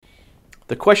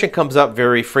The question comes up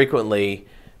very frequently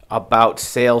about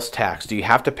sales tax. Do you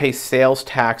have to pay sales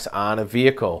tax on a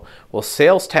vehicle? Well,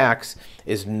 sales tax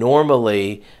is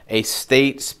normally a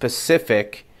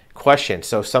state-specific question.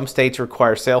 So some states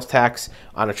require sales tax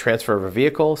on a transfer of a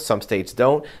vehicle. Some states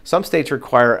don't. Some states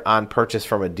require on purchase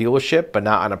from a dealership, but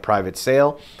not on a private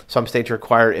sale. Some states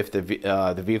require if the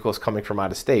vehicle is coming from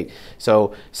out of state.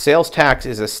 So sales tax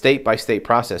is a state-by-state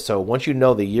process. So once you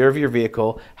know the year of your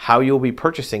vehicle, how you'll be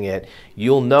purchasing it,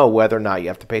 you'll know whether or not you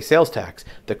have to pay sales tax.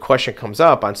 The question comes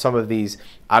up on some of these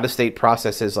out-of-state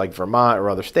processes like Vermont or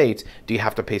other states, do you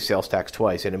have to pay sales tax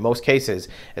twice? And in most cases,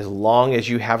 as long as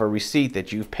you have a receipt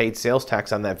that you've paid sales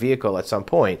tax on that vehicle at some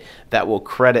point, that will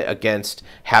credit against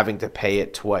having to pay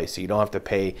it twice. So you don't have to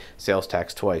pay sales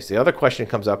tax twice. The other question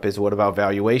comes up is, what about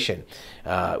valuation?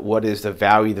 What is the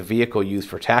value of the vehicle used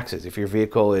for taxes? If your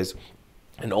vehicle is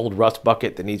an old rust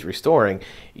bucket that needs restoring,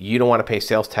 you don't want to pay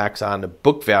sales tax on the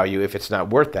book value if it's not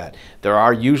worth that. There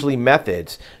are usually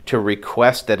methods to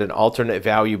request that an alternate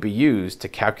value be used to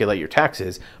calculate your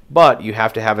taxes, but you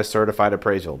have to have a certified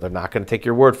appraisal. They're not going to take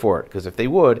your word for it, because if they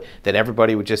would, then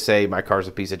everybody would just say my car's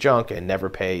a piece of junk and never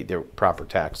pay their proper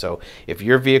tax. So if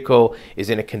your vehicle is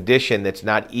in a condition that's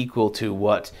not equal to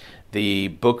what the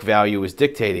book value is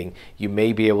dictating, you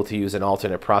may be able to use an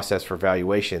alternate process for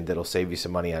valuation that'll save you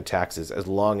some money on taxes, as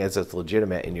long as it's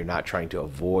legitimate and you're not trying to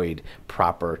avoid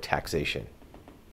proper taxation.